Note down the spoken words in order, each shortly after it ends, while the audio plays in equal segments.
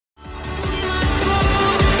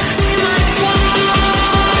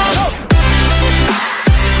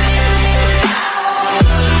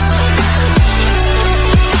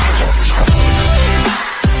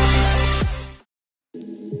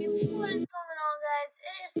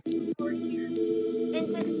Chris over here, and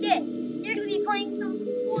today they're gonna be playing some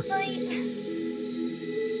Fortnite.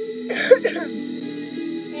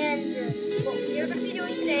 And what we're gonna be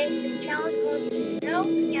doing today is a challenge called the No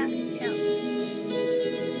Pickaxe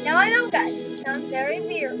Challenge. Now I know, guys, it sounds very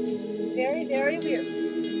weird, very weird,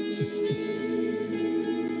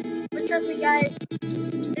 but trust me, guys,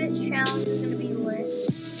 this challenge is gonna be lit.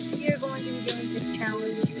 We are going to be doing this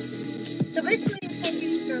challenge. So basically, you can't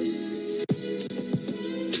use your.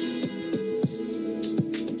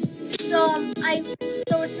 So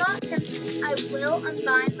it's not. I will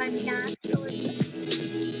unbind my pickaxe really quick.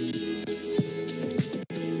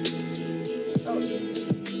 Oh, there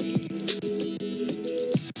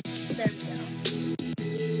we go.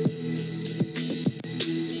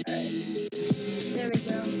 Alright, there we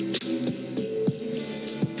go.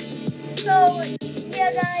 So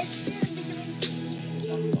yeah, guys, we're gonna be doing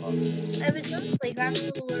some. I was on the playground a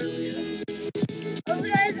little earlier. Also,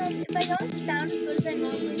 guys, if I don't sound as good as I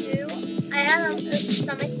normally do, I had a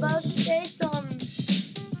stomach bug today, so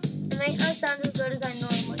it might not sound as good as I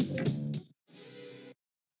normally do.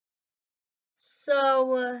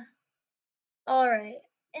 So, alright.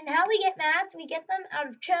 And how we get mats, we get them out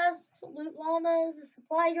of chests, loot llamas,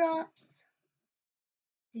 supply drops.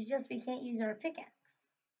 It's just we can't use our pickaxe.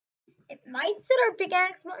 It might set our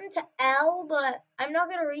pickaxe button to L, but I'm not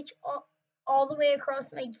going to reach all the way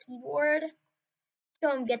across my keyboard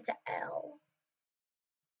to get to L.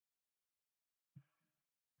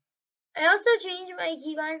 I also changed my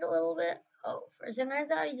keybinds a little bit. Oh, for a second I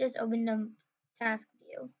thought I just opened task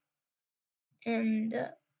view. And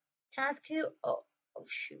task view, oh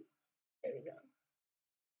shoot. There we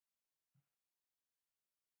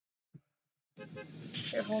go.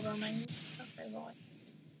 Here, hold on, I need to stop my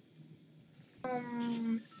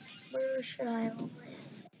volume. Where should I have on my head?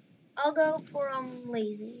 I'll go for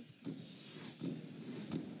lazy.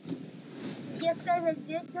 Yes, guys, I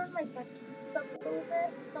did turn my textures up a little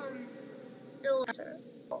bit. It's little lesser.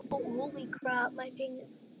 Oh, holy crap, my ping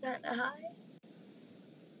is kinda high.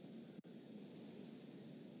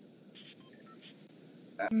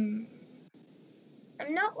 I'm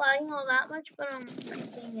not lagging all that much, but my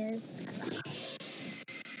ping is kinda high.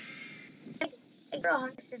 I got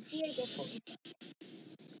 150, I guess we'll be fine.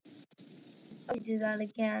 I'll do that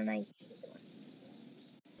again. I hate doing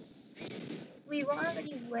it. We won't have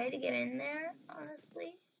any way to get in there,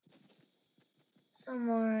 honestly. So I'm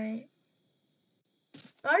alright.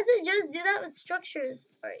 Why does it just do that with structures?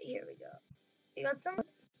 Alright, here we go. We got some.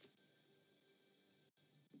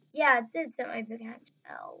 Yeah, it did set my pickaxe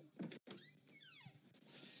L.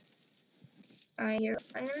 Alright, here.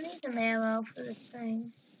 I'm gonna need some ammo for this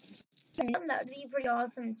thing. That would be pretty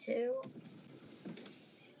awesome too.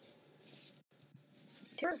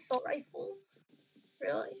 2 assault rifles?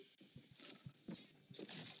 Really?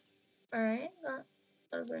 Alright, got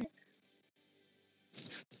a grenade.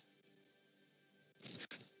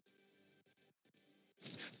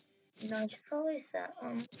 No, I should probably set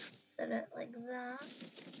it like that.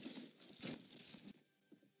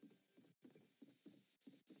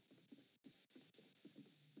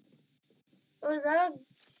 Oh, is that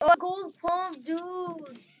a gold pump,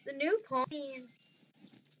 dude? The new pumps.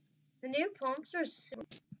 The new pumps are super.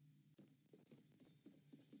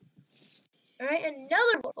 Alright,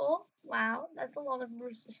 another rifle. Wow, that's a lot of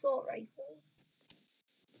burst assault rifles.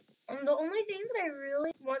 The only thing that I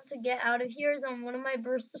really want to get out of here is on one of my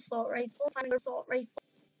burst assault rifles.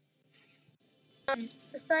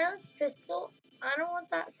 The silenced pistol. I don't want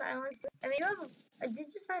that silenced. I mean, I did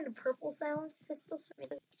just find a purple silenced pistol.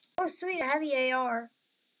 Oh, sweet, a heavy AR.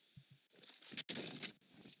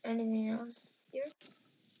 Anything else here?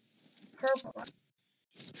 Purple.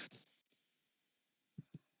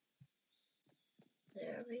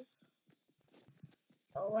 There we go.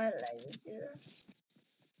 Oh, why did I just do that?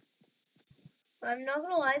 I'm not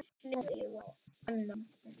gonna lie, I'm not.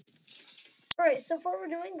 Alright, so far we're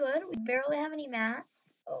doing good. We barely have any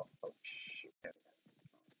mats. Oh shoot.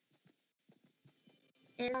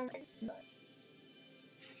 And I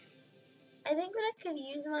think that I could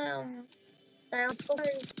use my silence filter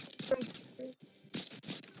is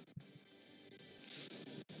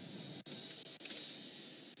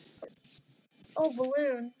oh,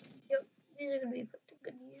 balloons. Yep, these are gonna be put to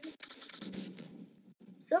good use.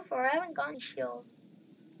 So far I haven't gotten shield.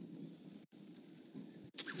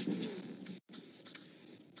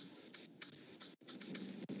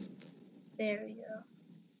 There we go.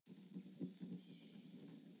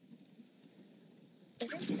 I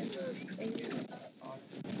think this is a trader,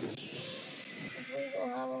 honestly. Hopefully they'll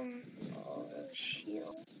have a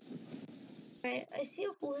shield. Alright, I see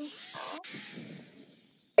a blue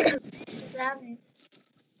towel.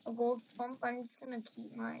 a gold pump. I'm just gonna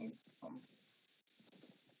keep my pump.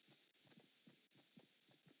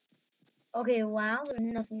 Okay, wow, there's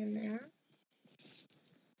nothing in there.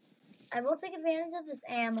 I will take advantage of this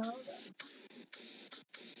ammo.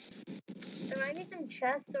 There might be some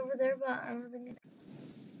chests over there, but I don't think.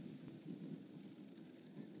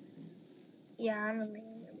 Yeah, I don't think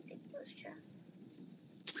I'm gonna take those chests.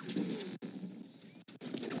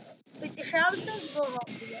 Wait, the shadow stones will help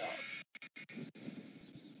me though.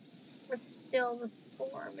 But still, the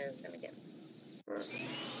storm is gonna get through.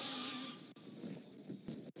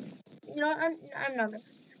 You know, I'm not gonna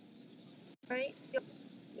risk it, right?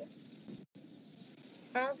 Yeah.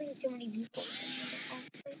 I don't think too many people will,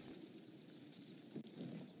 honestly.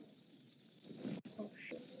 Oh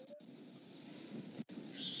shit.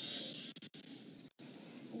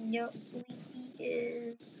 Nope, Leaky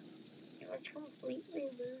is pretty much completely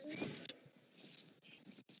losing.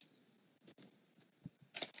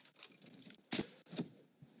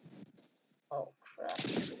 Oh crap.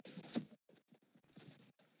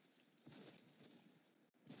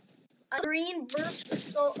 A green burst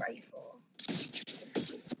assault rifle.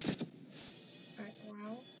 Alright,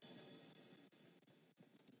 wow.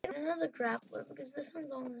 Another grappler because this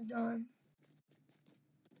one's almost done.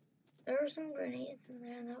 There were some grenades in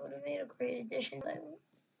there, and that would have made a great addition that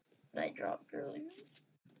I dropped earlier.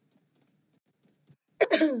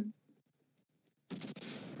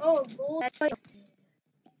 Oh, gold.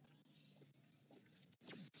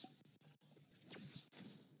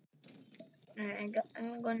 Alright,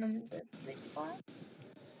 I'm going to move this big pot.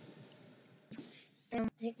 I'm going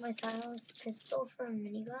to take my silenced pistol for a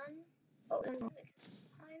minigun. Oh, that's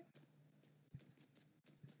fine.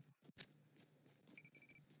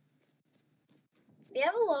 We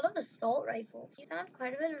have a lot of assault rifles. We found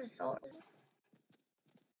quite a bit of assault rifles.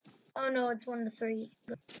 Oh no, it's 1 to 3.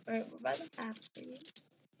 Alright, we're by the factory.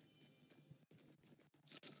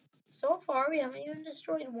 So far, we haven't even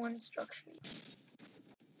destroyed one structure.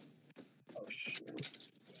 Oh shoot.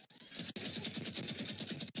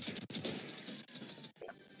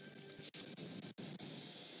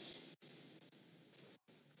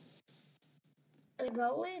 I should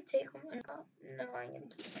probably take one up. No, I'm gonna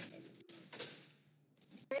keep my enemies.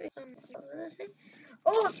 Maybe some over this thing.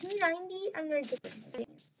 Oh, P90. I'm gonna take it.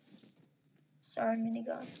 Sorry,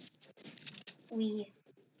 minigun. We.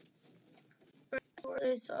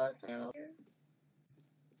 I saw some ammo here.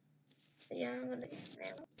 So yeah, I'm gonna get some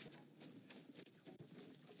ammo.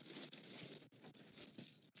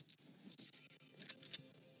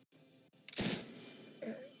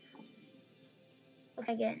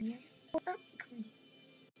 Okay, get in here. Oh, come here.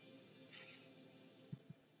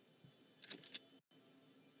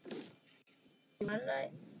 Why did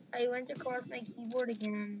I went across my keyboard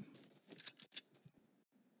again.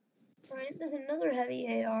 Alright, there's another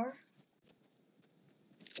heavy AR.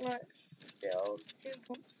 But still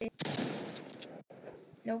 2.6.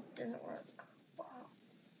 Nope, doesn't work. Wow.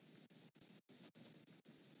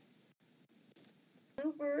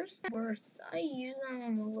 Blue bursts. I use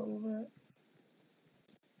them a little bit.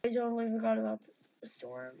 I totally forgot about the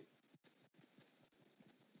storm.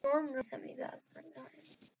 Storm really sent me back that time.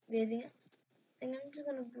 Okay, I think I'm just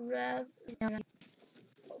gonna grab this. Oh,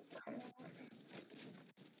 come on.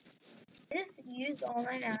 I just used all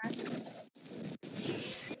my mats.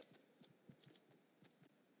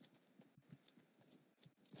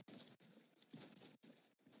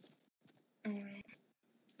 Alright.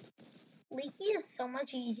 Leaky is so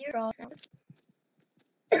much easier.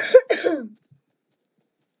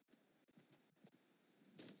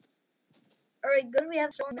 Alright, good. We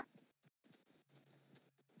have so much.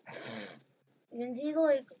 You can see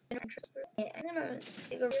like I'm gonna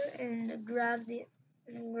take over and grab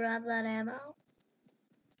that ammo.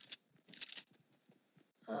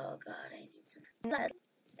 Oh god, I need some lead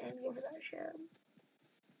and go for that ship.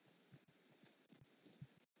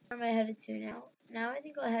 Where am I headed to now? Now I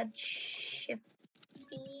think I'll head shifty.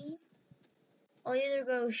 I'll either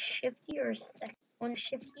go shifty or second. On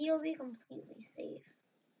shifty, you'll be completely safe.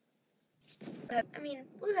 I mean,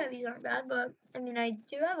 blue heavies aren't bad, but I mean, I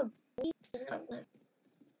do have a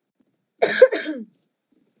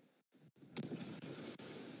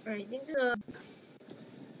Alright, I think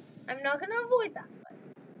I'm not gonna avoid that, but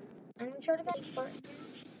I'm gonna try to get a part.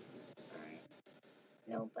 Alright.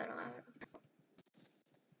 Nope, I don't have enough.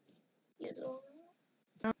 Use all.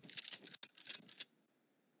 I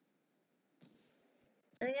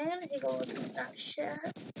think I'm gonna take a look at that shit.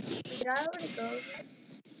 Did I already go there?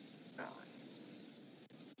 Oh, nice.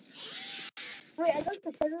 Wait, I thought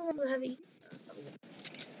the federal level heavy.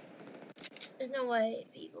 There's no way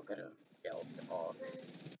people could have built all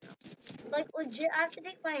this. Like, legit, I have to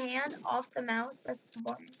take my hand off the mouse. Press the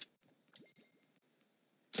button.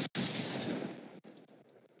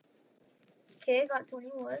 Okay, got 20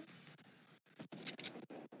 wood.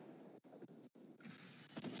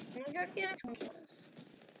 I'm gonna try to get a 20 plus.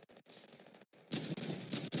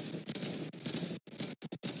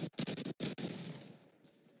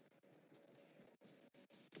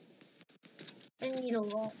 I need a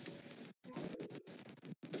lot.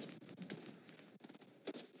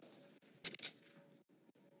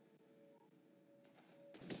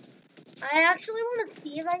 I actually want to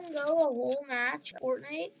see if I can go a whole match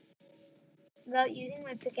Fortnite without using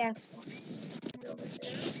my pickaxe points. Over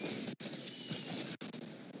there.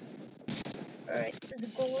 Alright,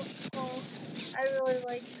 physical pump. I really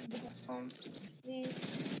like physical pump. Please.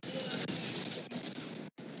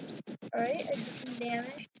 Alright, I did some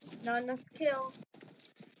damage. Not enough to kill.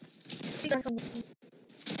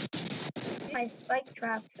 My spike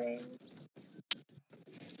trap thing.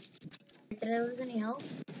 Did I lose any health?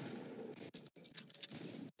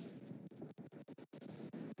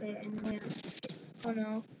 Wait, I'm going to... Oh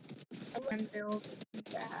no. I'm going to build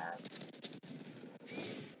that.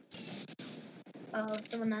 Oh,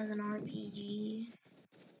 someone has an RPG.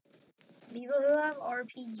 People who have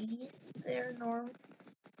RPGs, they're normally,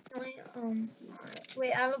 alright.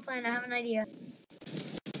 Wait, I have a plan, I have an idea.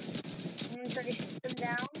 I'm gonna try to shoot them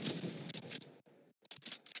down.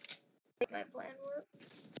 Make my plan work.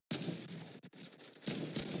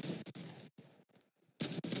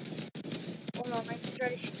 Hold on, I can try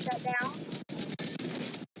to shoot that down.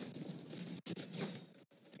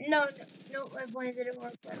 No, my plan didn't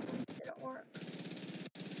work. My plan didn't work.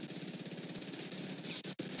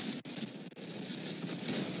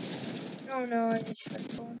 Oh no, I just tried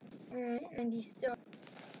to pull. Alright, and he's still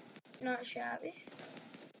not shabby.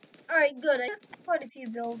 Alright, good. I got quite a few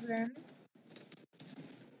builds in.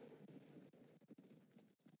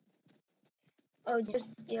 Oh,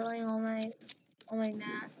 just stealing all my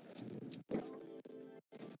mats.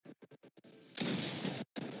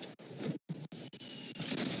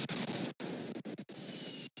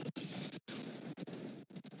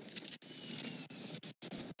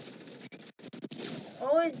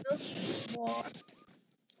 Always build more.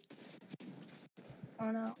 Oh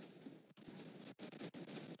no.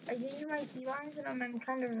 I changed my keybinds and I'm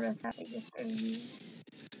kind of rusty just for you.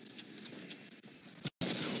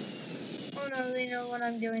 Oh no, they know what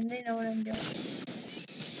I'm doing. They know what I'm doing.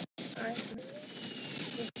 Alright.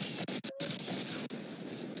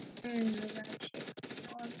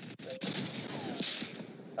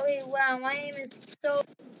 Okay, wow, my aim is so...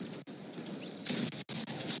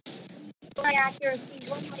 My accuracy.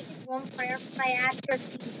 One like is one prayer for my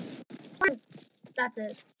accuracy. That's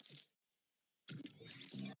it.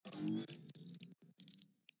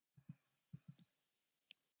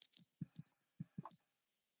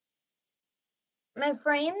 My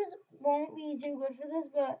frames won't be too good for this,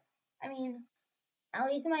 but I mean, at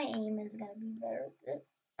least my aim is gonna be better.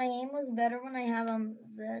 My aim was better when I have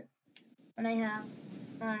when I have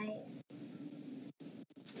my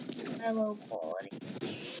low quality.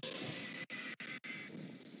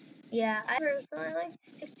 Yeah, I personally like to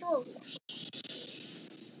stick to a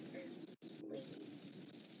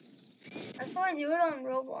That's why I do it on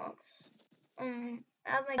Roblox. I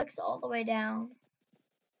have my clicks all the way down.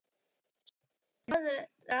 That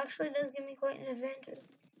actually does give me quite an advantage.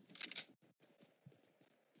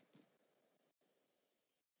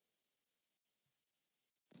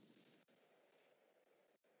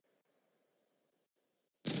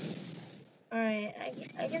 Alright,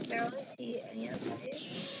 I can barely see any of these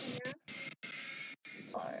here.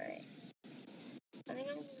 Alright. I think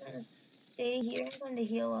I'm just gonna stay here. I'm going to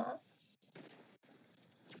heal up.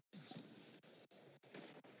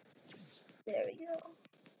 There we go.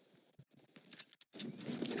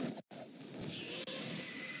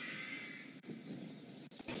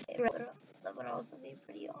 Okay, that would also be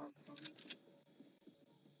pretty awesome.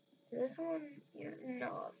 This one,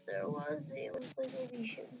 no, if there was, it was like maybe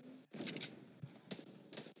shooting.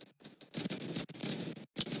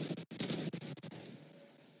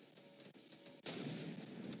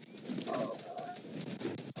 Oh god.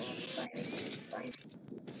 Someone's fine.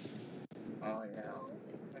 Oh no,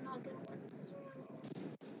 we're not gonna win this one.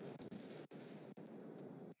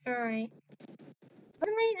 Alright.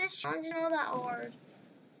 Doesn't make this challenge all that hard.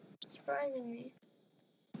 Surprising me.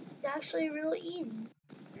 It's actually really easy.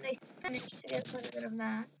 And I still managed to get quite a bit of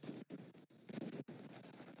mats.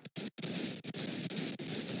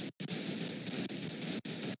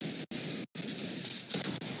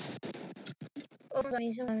 Also, they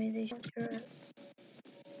don't sure.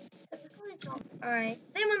 Typically it's not. Alright,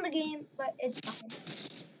 they won the game, but it's fine.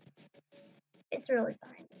 It's really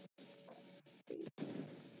fine.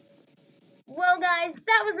 Well, guys,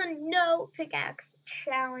 that was a no pickaxe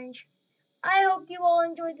challenge. I hope you all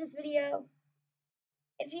enjoyed this video.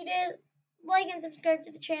 If you did, like and subscribe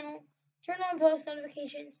to the channel. Turn on post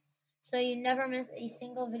notifications so you never miss a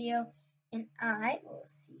single video. And I will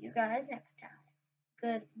see you guys next time.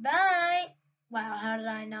 Goodbye. Wow, how did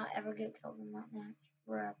I not ever get killed in that match?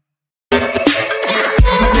 Bruh.